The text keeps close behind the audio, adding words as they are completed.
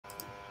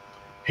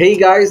Hey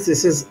guys,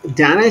 this is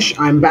Danish.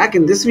 I'm back.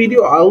 In this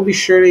video, I'll be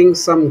sharing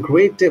some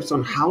great tips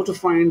on how to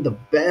find the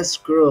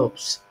best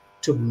groups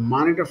to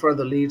monitor for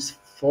the leads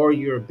for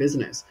your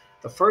business.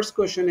 The first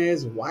question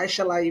is, why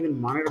shall I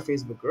even monitor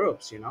Facebook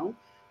groups?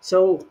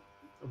 So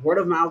word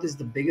of mouth is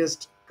the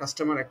biggest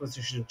customer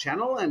acquisition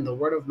channel, and the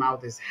word of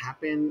mouth is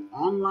happen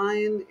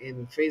online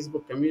in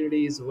Facebook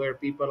communities where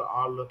people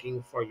are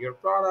looking for your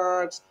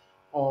products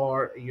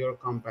or your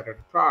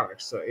competitor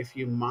products. So if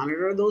you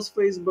monitor those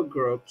Facebook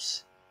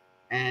groups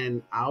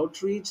and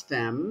outreach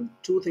them,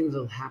 two things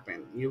will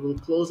happen. You will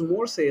close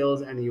more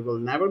sales and you will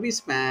never be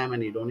spam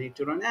and you don't need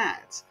to run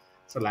ads.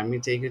 So let me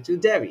take you to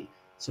Devi.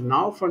 So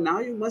now for now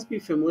you must be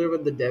familiar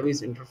with the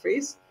Devi's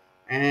interface,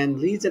 and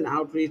leads and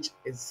outreach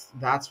is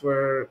that's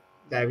where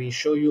Devi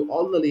show you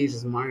all the leads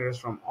as monitors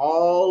from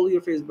all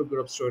your Facebook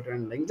groups, Twitter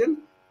and LinkedIn.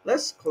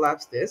 Let's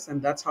collapse this,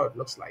 and that's how it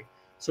looks like.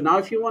 So now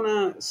if you want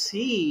to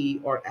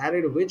see or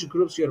edit which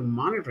groups you're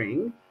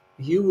monitoring,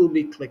 you will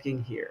be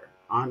clicking here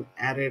on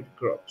added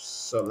groups.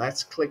 So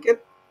let's click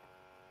it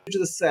to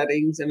the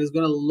settings, and it's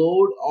going to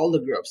load all the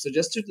groups. So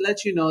just to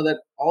let you know that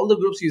all the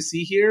groups you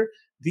see here,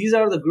 these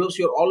are the groups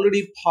you're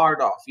already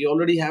part of. You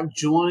already have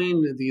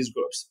joined these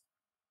groups.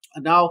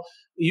 Now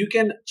you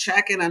can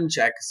check and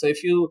uncheck. So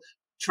if you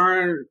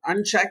turn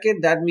uncheck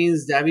it, that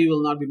means Devi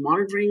will not be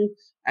monitoring,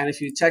 and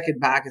if you check it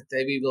back,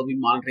 Devi will be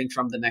monitoring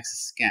from the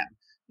next scan.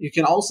 You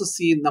can also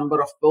see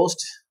number of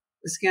post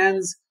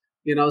scans.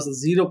 So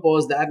zero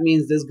post, that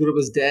means this group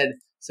is dead,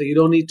 so you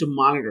don't need to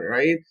monitor,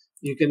 right?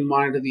 You can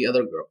monitor the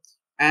other group,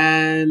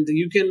 and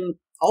you can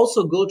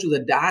also go to the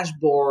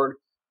dashboard,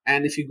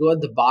 and if you go at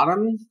the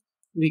bottom,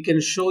 we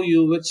can show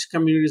you which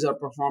communities are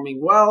performing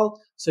well,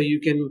 so you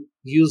can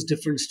use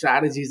different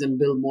strategies and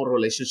build more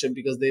relationship,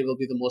 because they will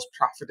be the most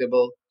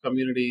profitable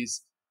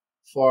communities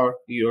for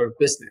your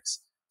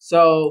business.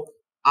 So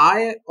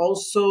I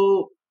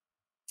also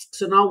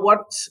so now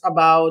what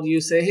about you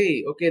say,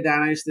 hey, okay,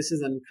 Danish, this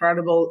is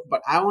incredible, but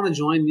I want to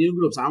join new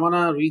groups. I want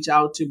to reach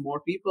out to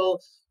more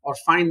people or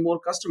find more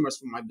customers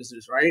for my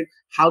business, right?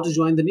 How to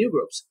join the new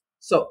groups?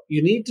 So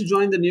you need to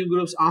join the new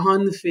groups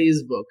on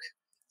Facebook.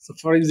 So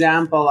for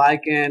example,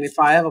 if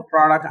I have a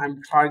product,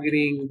 I'm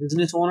targeting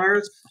business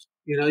owners,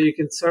 you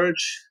can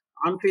search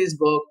on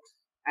Facebook,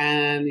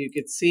 and you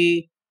can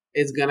see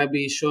it's going to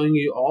be showing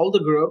you all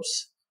the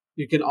groups.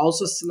 You can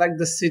also select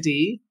the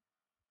city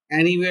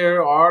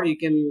anywhere, or you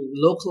can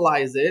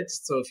localize it.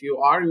 So if you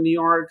are in New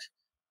York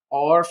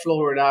or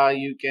Florida,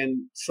 you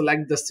can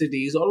select the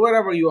cities, or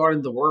wherever you are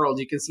in the world,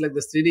 you can select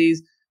the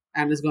cities,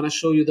 and it's going to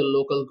show you the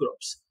local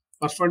groups.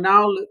 But for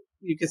now,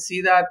 you can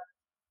see that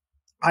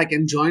I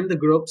can join the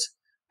groups,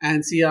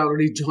 and see I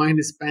already joined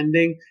is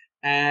pending.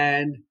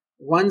 And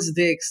once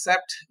they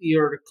accept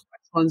your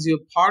request, once you're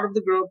part of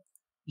the group,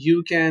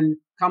 you can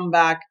come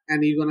back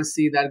and you're going to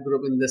see that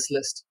group in this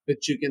list,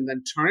 which you can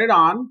then turn it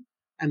on,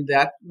 and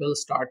that will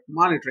start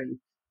monitoring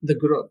the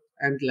group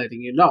and letting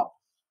you know.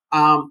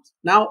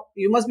 Now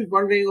you must be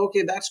wondering,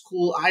 okay, that's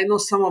cool. I know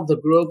some of the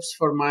groups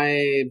for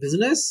my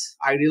business,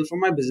 ideal for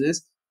my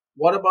business.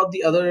 What about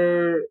the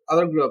other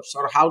groups,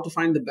 or how to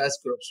find the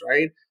best groups,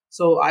 right?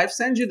 So I've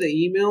sent you the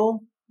email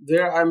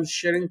where I'm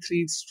sharing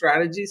three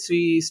strategies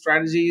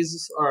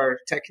or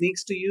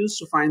techniques to use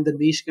to find the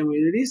niche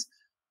communities,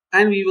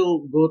 and we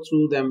will go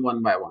through them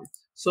one by one.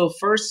 So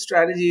first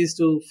strategy is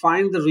to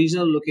find the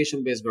regional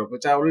location based group,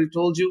 which I already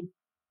told you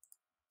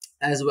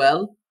as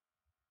well.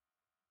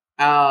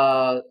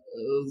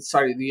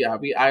 Sorry,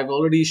 I've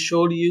already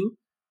showed you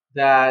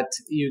that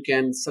you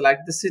can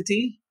select the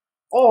city,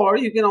 or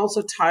you can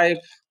also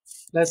type,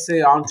 let's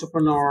say,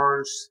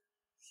 entrepreneurs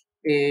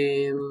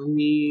in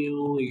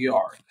New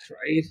York,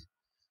 right?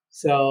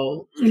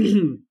 So,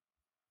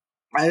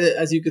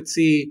 as you could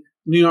see,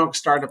 New York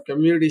startup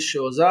community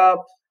shows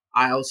up.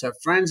 I also have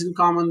friends in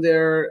common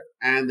there,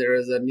 and there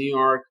is a New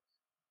York,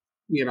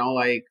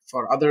 like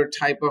for other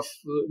type of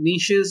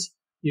niches,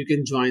 you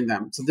can join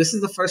them. So this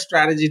is the first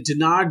strategy. Do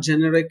not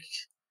generic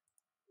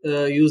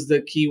use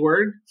the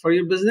keyword for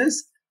your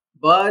business,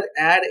 but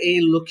add a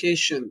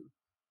location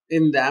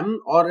in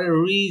them, or a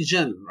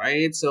region,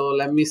 right? So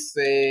let me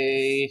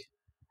say,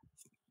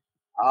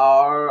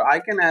 or I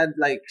can add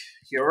like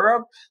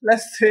Europe,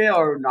 let's say,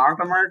 or North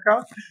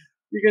America.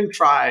 You can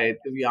try it.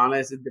 To be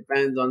honest, it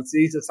depends on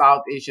the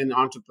South Asian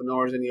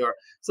entrepreneurs in your.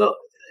 So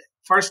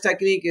first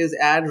technique is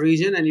add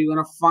region, and you're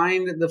gonna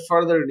find the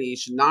further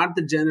niche, not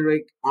the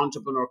generic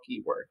entrepreneur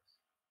keyword.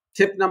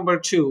 Tip number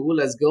two,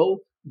 let's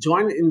go.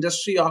 Join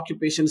industry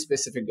occupation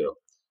specific group.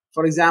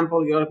 For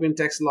example, European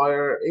tax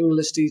lawyer,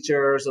 English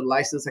teachers, a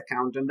licensed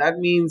accountant. That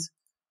means,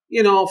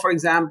 for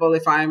example,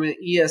 if I'm an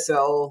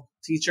ESL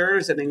teacher,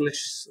 it's an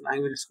English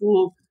language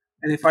school,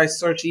 and if I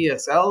search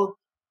ESL,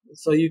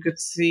 so you could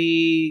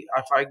see,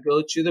 if I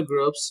go to the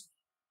groups,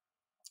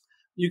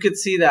 you could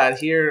see that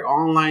here: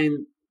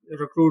 online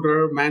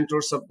recruiter,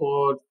 mentor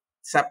support,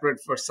 separate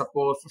for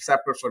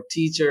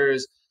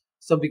teachers.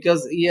 So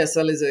because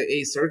ESL is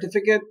a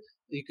certificate,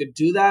 you could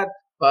do that.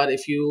 But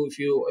if you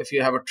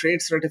have a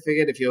trade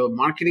certificate, if you have a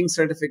marketing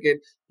certificate,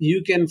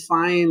 you can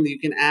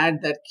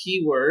add that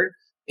keyword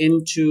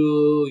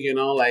into,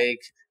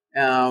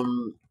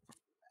 um,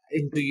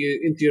 into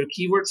your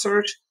keyword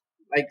search,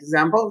 like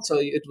example, so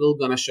it will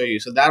gonna show you.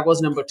 So that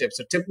was number tip.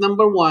 So tip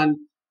number one,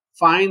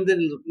 find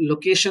the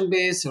location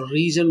base,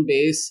 region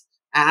base,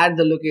 add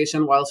the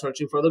location while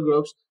searching for the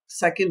groups.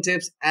 Second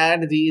tips,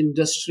 add the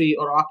industry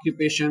or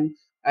occupation,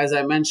 as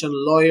I mentioned,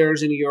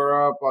 lawyers in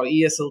Europe or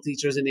ESL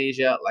teachers in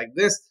Asia, like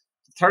this.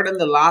 Third and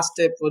the last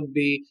tip would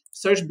be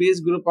search base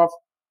group of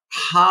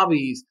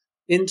hobbies,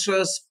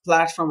 interests,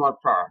 platform, or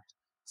product.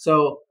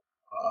 So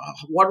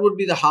what would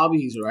be the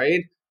hobbies,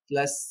 right?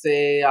 Let's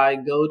say I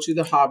go to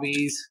the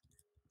hobbies,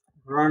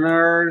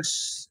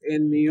 runners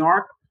in New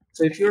York.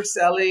 So if you're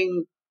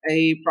selling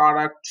a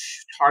product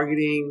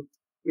targeting,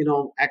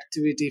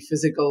 activity,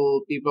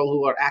 physical people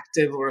who are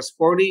active or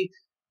sporty,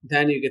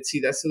 then you can see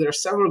that. So there are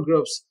several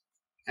groups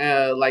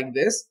like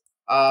this.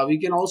 We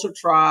can also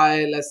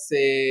try, let's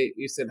say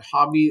you said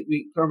hobby,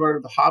 we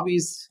covered the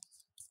hobbies.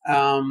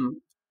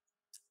 Um,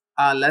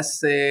 let's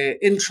say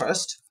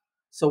interest.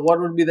 So what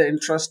would be the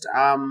interest?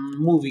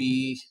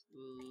 Movie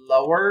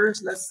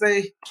lovers, let's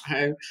say.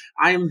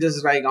 I am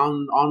just like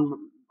on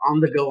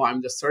the go.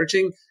 I'm just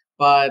searching,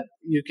 but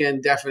you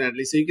can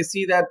definitely, so you can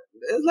see that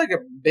it's like a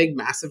big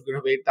massive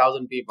group of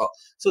 8,000 people.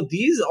 So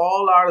these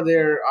all are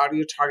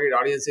your target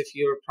audience if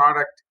your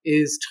product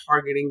is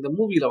targeting the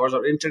movie lovers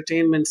or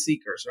entertainment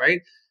seekers,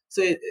 right?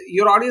 So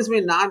your audience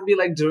may not be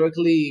like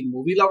directly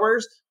movie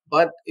lovers,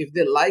 but if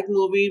they like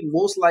movie,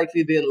 most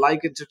likely they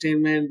like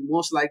entertainment,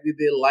 most likely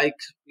they like,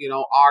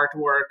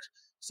 artwork.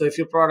 So if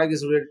your product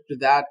is related to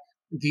that,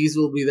 these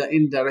will be the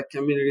indirect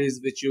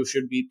communities which you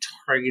should be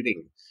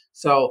targeting.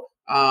 So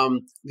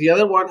the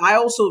other one, I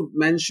also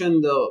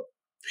mentioned the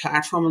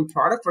platform and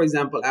product, for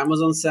example,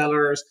 Amazon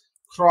sellers,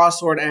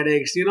 crossword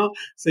addicts,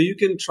 so you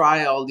can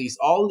try all these,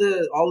 all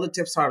the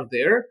tips are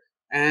there.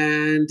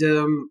 And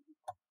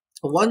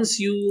once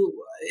you,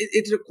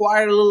 it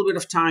required a little bit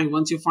of time.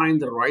 Once you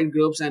find the right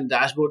groups, and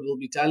dashboard will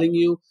be telling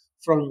you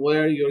from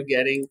where you're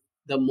getting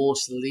the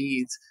most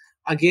leads.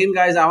 Again,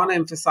 guys, I want to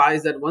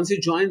emphasize that once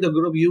you join the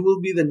group, you will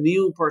be the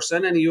new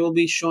person and you will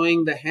be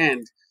showing the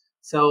hand.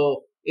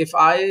 So if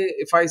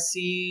I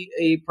see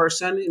a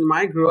person in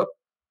my group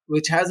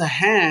which has a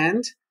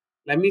hand,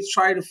 let me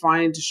try to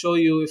find, to show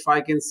you, if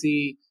I can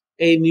see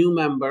a new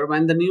member.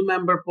 When the new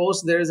member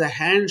posts, there is a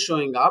hand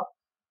showing up,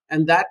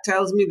 and that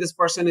tells me this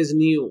person is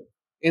new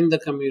in the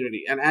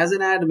community. And as an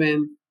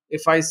admin,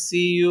 if I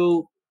see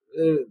you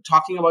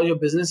talking about your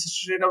business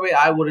straight away,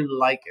 I wouldn't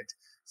like it.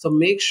 So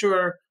make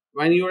sure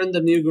when you're in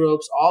the new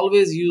groups,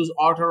 always use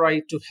auto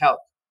write to help.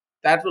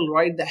 That will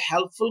write the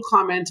helpful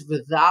comment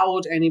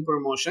without any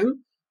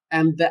promotion.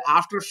 And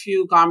after a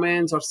few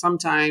comments or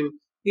sometime,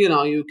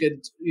 you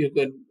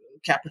could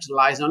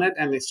capitalize on it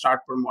and start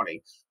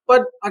promoting.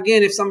 But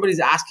again, if somebody's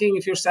asking,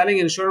 if you're selling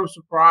insurance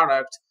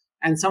product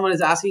and someone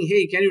is asking,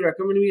 hey, can you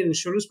recommend me an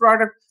insurance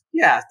product?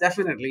 Yeah,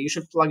 definitely. You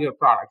should plug your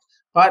product.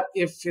 But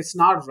if it's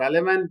not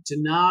relevant, do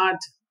not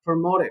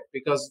promote it,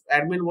 because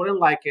admin wouldn't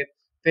like it.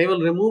 They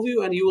will remove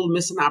you and you will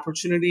miss an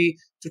opportunity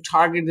to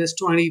target this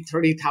 20,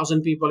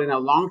 30,000 people in a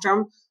long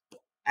term.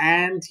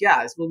 And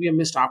yeah, this will be a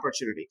missed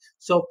opportunity.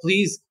 So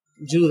please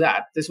do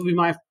that. This will be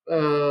my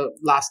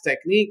last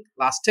technique,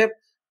 last tip.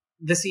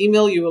 This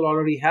email, you will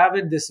already have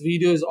it. This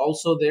video is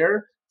also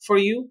there for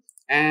you.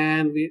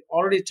 And we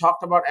already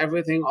talked about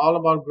everything, all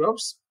about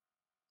groups.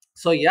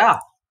 So yeah,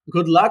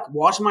 good luck.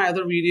 Watch my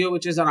other video,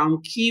 which is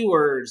around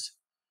keywords.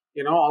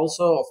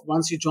 Also,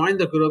 once you join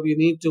the group, you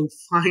need to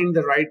find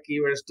the right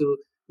keywords to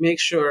make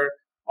sure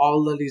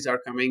all the leads are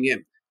coming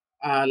in.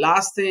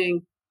 Last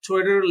thing,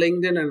 Twitter,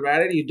 LinkedIn, and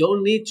Reddit, you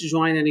don't need to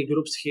join any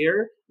groups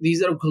here.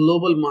 These are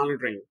global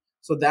monitoring.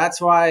 So that's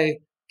why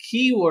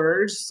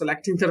keywords,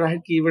 selecting the right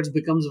keywords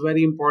becomes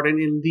very important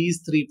in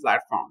these three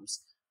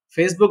platforms.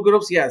 Facebook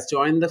groups, yes,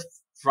 join the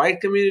right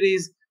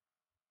communities,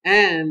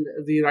 and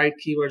the right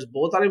keywords,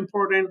 both are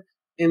important.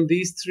 In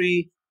these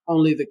three,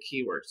 only the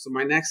keywords. So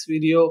my next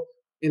video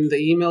in the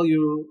email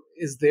you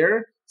is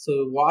there,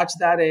 so watch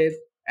that it,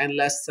 and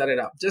let's set it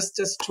up. Just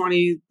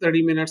 20-30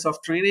 minutes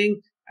of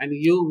training and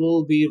you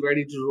will be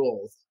ready to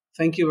roll.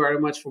 Thank you very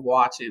much for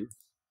watching.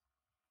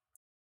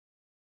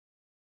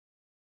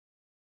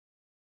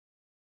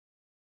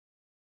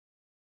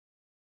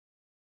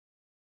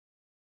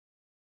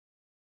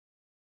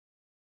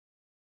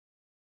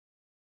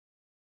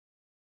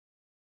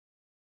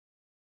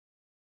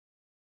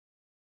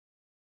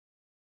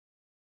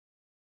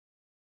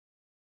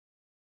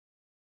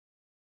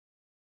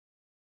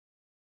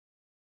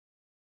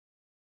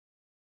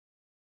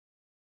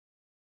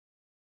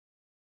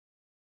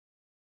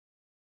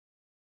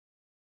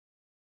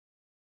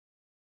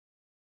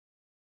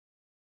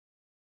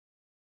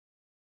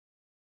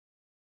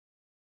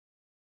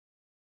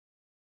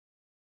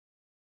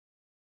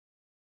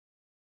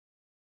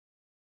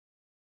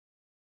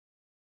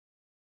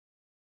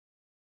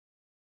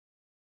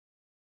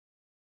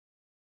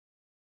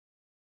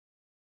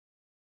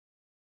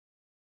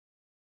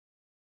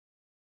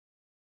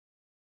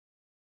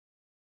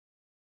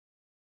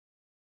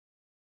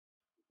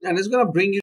 And it's going to bring you